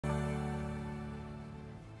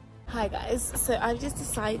Hi guys, so I've just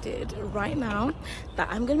decided right now that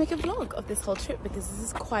I'm gonna make a vlog of this whole trip because this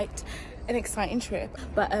is quite an exciting trip.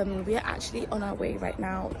 But we are actually on our way right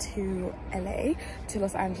now to LA, to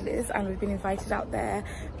Los Angeles, and we've been invited out there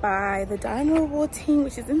by the Diana Award team,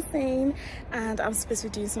 which is insane. And I'm supposed to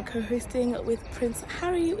be doing some co-hosting with Prince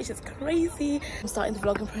Harry, which is crazy. I'm starting the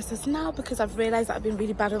vlogging process now because I've realized that I've been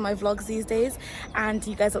really bad with my vlogs these days, and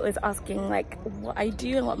you guys are always asking like what I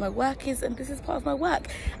do and what my work is, and this is part of my work.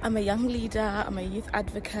 I'm a young leader, I'm a youth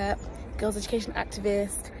advocate, girls education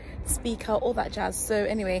activist, speaker, all that jazz. So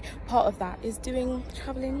anyway, part of that is doing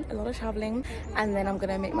traveling, a lot of traveling, and then I'm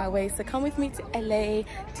gonna make my way. So come with me to LA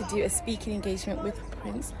to do a speaking engagement with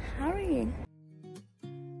Prince Harry.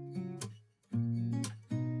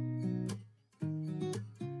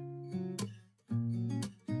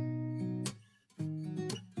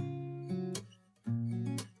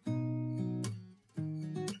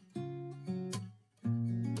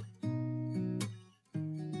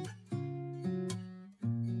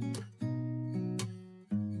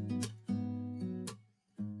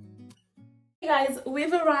 Hey guys,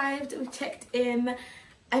 we've arrived, we've checked in.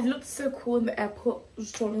 I've looked so cool in the airport,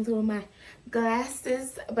 strolling through my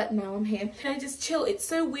glasses, but now I'm here. Can I just chill? It's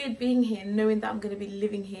so weird being here, knowing that I'm going to be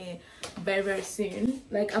living here very, very soon.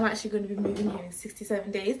 Like, I'm actually going to be moving here in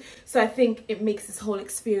 67 days. So I think it makes this whole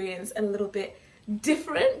experience a little bit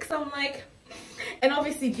different, because I'm like... And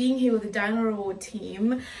obviously being here with the Diana Award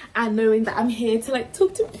team and knowing that I'm here to like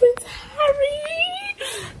talk to Prince Harry,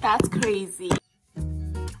 that's crazy.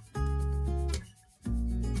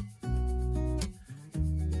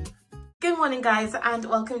 Good morning guys, and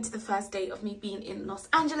welcome to the first day of me being in Los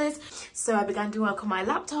Angeles. So I began to work on my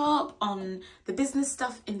laptop, on the business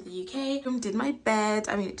stuff in the UK, did my bed.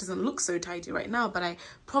 I mean, it doesn't look so tidy right now, but I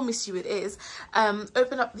promise you it is.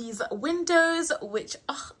 Open up these windows, which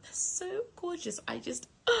they're so gorgeous. I just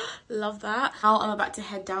love that. Now I'm about to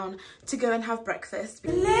head down to go and have breakfast.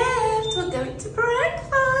 Lift, we're going to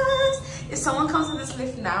breakfast. If someone comes in this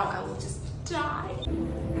lift now, I will just die.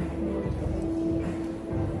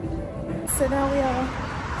 So now we are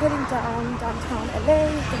heading downtown LA,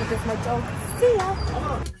 gonna go for my jog. See ya!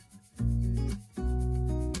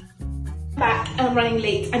 Back, and I'm running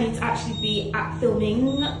late. I need to actually be at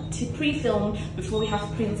filming to pre-film before we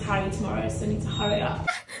have Prince Harry tomorrow, so I need to hurry up.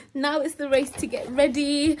 Now it's the race to get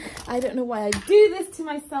ready. I don't know why I do this to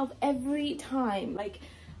myself every time. Like,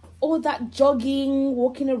 all that jogging,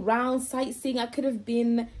 walking around, sightseeing, I could have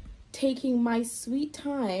been taking my sweet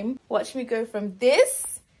time. Watch me go from this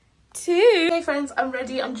to... Hey friends, I'm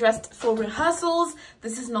ready. I'm dressed for rehearsals.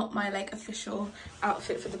 This is not my like official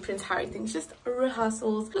outfit for the Prince Harry thing. It's just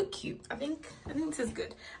rehearsals. Look cute. I think this is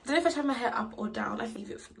good. I don't know if I should have my hair up or down. I leave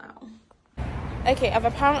it for now. Okay, I've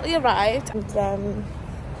apparently arrived, and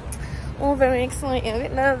all very excited, a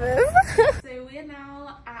bit nervous. So we're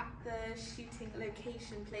now at the shooting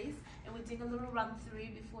location place, and we're doing a little run through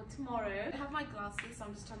before tomorrow. I have my glasses, so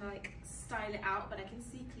I'm just trying to like style it out, but I can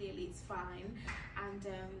see clearly, it's fine. And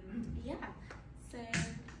yeah, so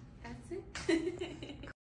that's it.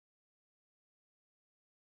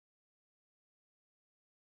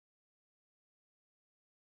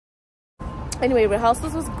 Anyway,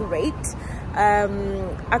 rehearsals was great.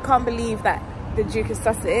 I can't believe that the Duke of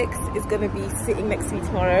Sussex is going to be sitting next to me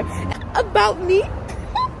tomorrow. About me.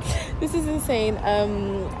 This is insane.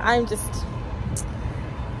 I'm just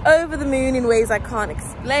over the moon in ways I can't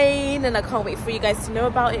explain, and I can't wait for you guys to know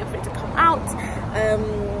about it, for it to come out.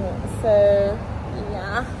 So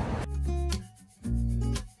yeah.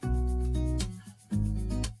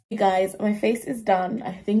 You guys, my face is done.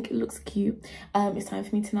 I think it looks cute. It's time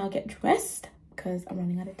for me to now get dressed because I'm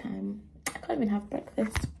running out of time. I can't even have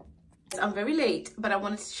breakfast. I'm very late, but I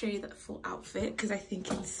wanted to show you the full outfit because I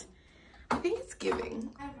think it's giving.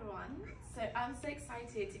 Hi everyone. So I'm so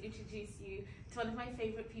excited to introduce you to one of my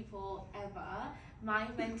favorite people ever, my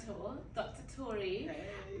mentor, Dr. Tori. Hey.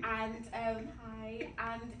 And hi,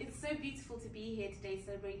 and it's so beautiful to be here today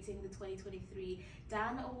celebrating the 2023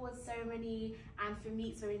 Diana Awards ceremony. And for me,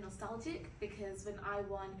 it's very nostalgic because when I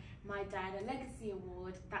won my Diana Legacy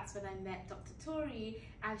Award, that's when I met Dr. Tori,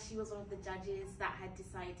 and she was one of the judges that had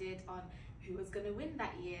decided on who was going to win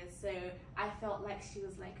that year. So I felt like she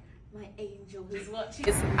was like my angel who's watching.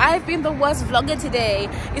 I've been the worst vlogger today.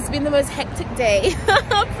 It's been the most hectic day.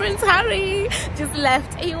 Prince Harry just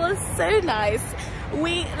left. He was so nice.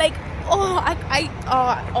 We like, I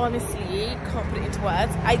honestly can't put it into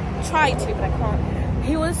words. I tried to, but I can't.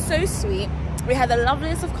 He was so sweet. We had the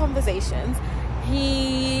loveliest of conversations.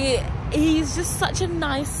 He's just such a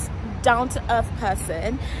nice, down-to-earth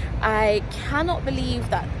person. I cannot believe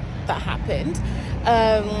that happened.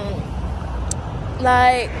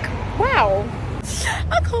 Like, Wow,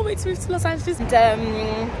 I can't wait to move to Los Angeles. And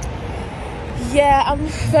yeah, I'm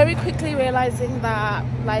very quickly realizing that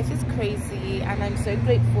life is crazy and I'm so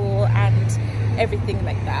grateful and everything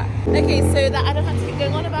like that. Okay, so that I don't have to keep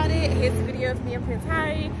going on about it, here's a video of me and Prince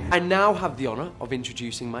Harry. I now have the honour of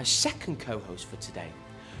introducing my second co-host for today.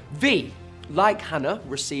 V, like Hannah,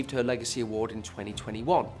 received her Legacy Award in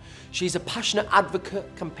 2021. She's a passionate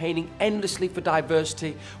advocate campaigning endlessly for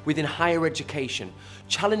diversity within higher education,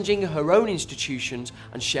 challenging her own institutions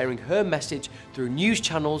and sharing her message through news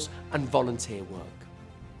channels and volunteer work.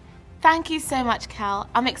 Thank you so much, Kel.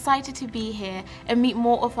 I'm excited to be here and meet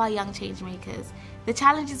more of our young changemakers. The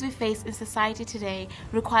challenges we face in society today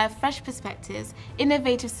require fresh perspectives,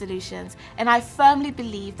 innovative solutions, and I firmly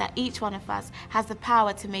believe that each one of us has the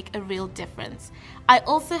power to make a real difference. I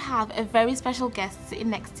also have a very special guest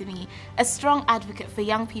sitting next to me, a strong advocate for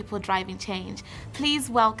young people driving change.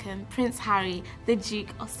 Please welcome Prince Harry, the Duke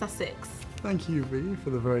of Sussex. Thank you, V,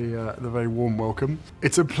 for the very warm welcome.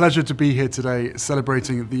 It's a pleasure to be here today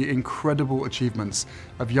celebrating the incredible achievements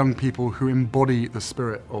of young people who embody the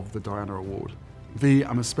spirit of the Diana Award. V,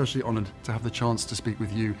 I'm especially honoured to have the chance to speak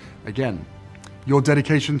with you again. Your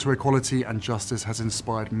dedication to equality and justice has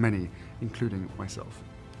inspired many, including myself.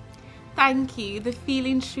 Thank you. The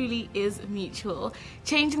feeling truly is mutual.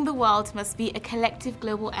 Changing the world must be a collective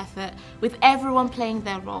global effort with everyone playing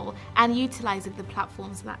their role and utilising the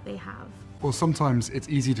platforms that they have. Well, sometimes it's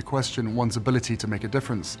easy to question one's ability to make a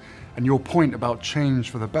difference, and your point about change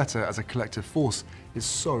for the better as a collective force is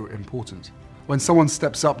so important. When someone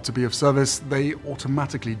steps up to be of service, they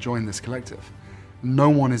automatically join this collective. No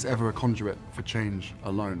one is ever a conduit for change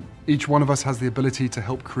alone. Each one of us has the ability to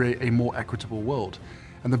help create a more equitable world,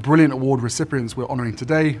 and the brilliant award recipients we're honouring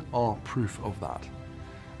today are proof of that.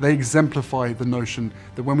 They exemplify the notion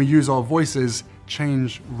that when we use our voices,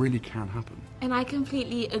 change really can happen. And I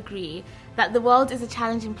completely agree that the world is a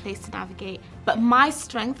challenging place to navigate, but my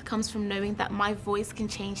strength comes from knowing that my voice can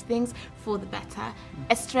change things for the better,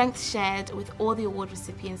 a strength shared with all the award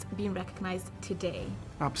recipients being recognised today.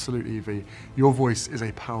 Absolutely, Evie. Your voice is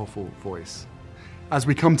a powerful voice. As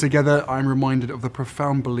we come together, I'm reminded of the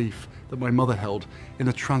profound belief that my mother held in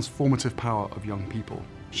the transformative power of young people.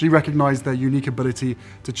 She recognised their unique ability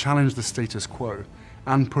to challenge the status quo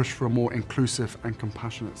and push for a more inclusive and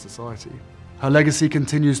compassionate society. Her legacy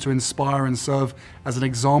continues to inspire and serve as an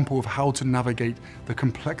example of how to navigate the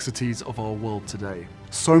complexities of our world today.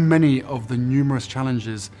 So many of the numerous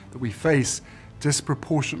challenges that we face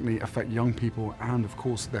disproportionately affect young people and, of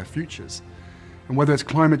course, their futures. And whether it's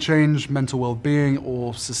climate change, mental well-being,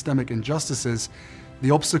 or systemic injustices,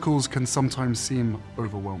 the obstacles can sometimes seem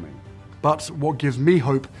overwhelming. But what gives me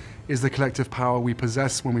hope is the collective power we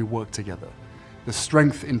possess when we work together. The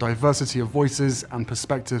strength in diversity of voices and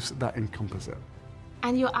perspectives that encompass it.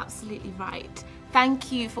 And you're absolutely right.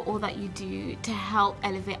 Thank you for all that you do to help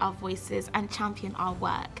elevate our voices and champion our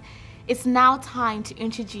work. It's now time to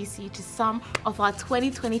introduce you to some of our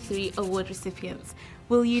 2023 award recipients.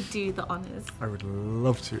 Will you do the honours? I would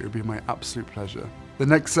love to. It would be my absolute pleasure. The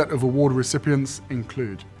next set of award recipients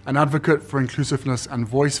include an advocate for inclusiveness and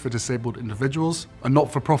voice for disabled individuals, a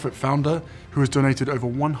not-for-profit founder who has donated over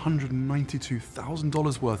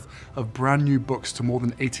 $192,000 worth of brand new books to more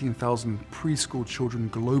than 18,000 preschool children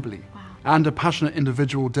globally. Wow. And a passionate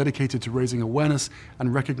individual dedicated to raising awareness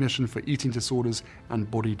and recognition for eating disorders and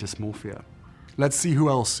body dysmorphia. Let's see who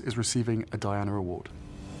else is receiving a Diana Award.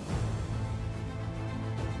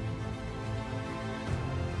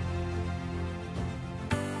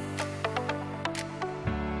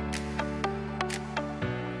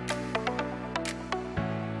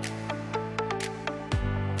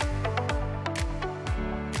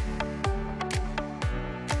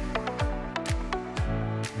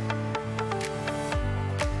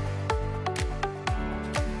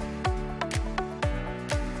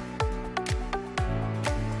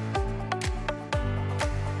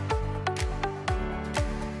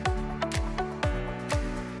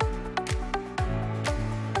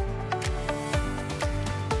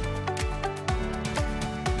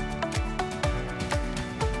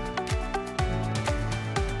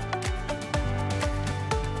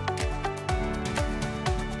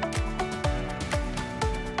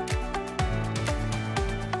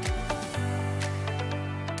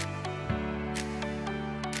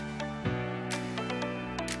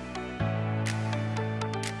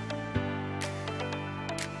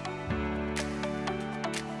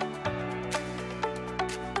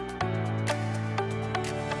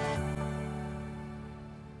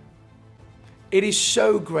 It is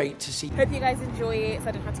so great to see. Hope you guys enjoy it, so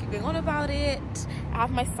I don't have to keep going on about it. I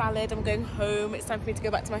have my salad, I'm going home, it's time for me to go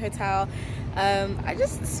back to my hotel. I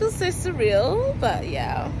just feel so surreal, but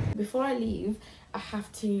yeah. Before I leave, I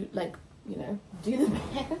have to, like, you know, do the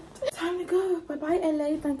bed. Time to go. Bye bye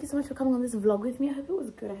LA. Thank you so much for coming on this vlog with me. I hope it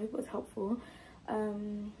was good. I hope it was helpful.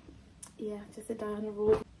 Yeah, just a Diana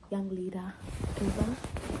Roy young leader over.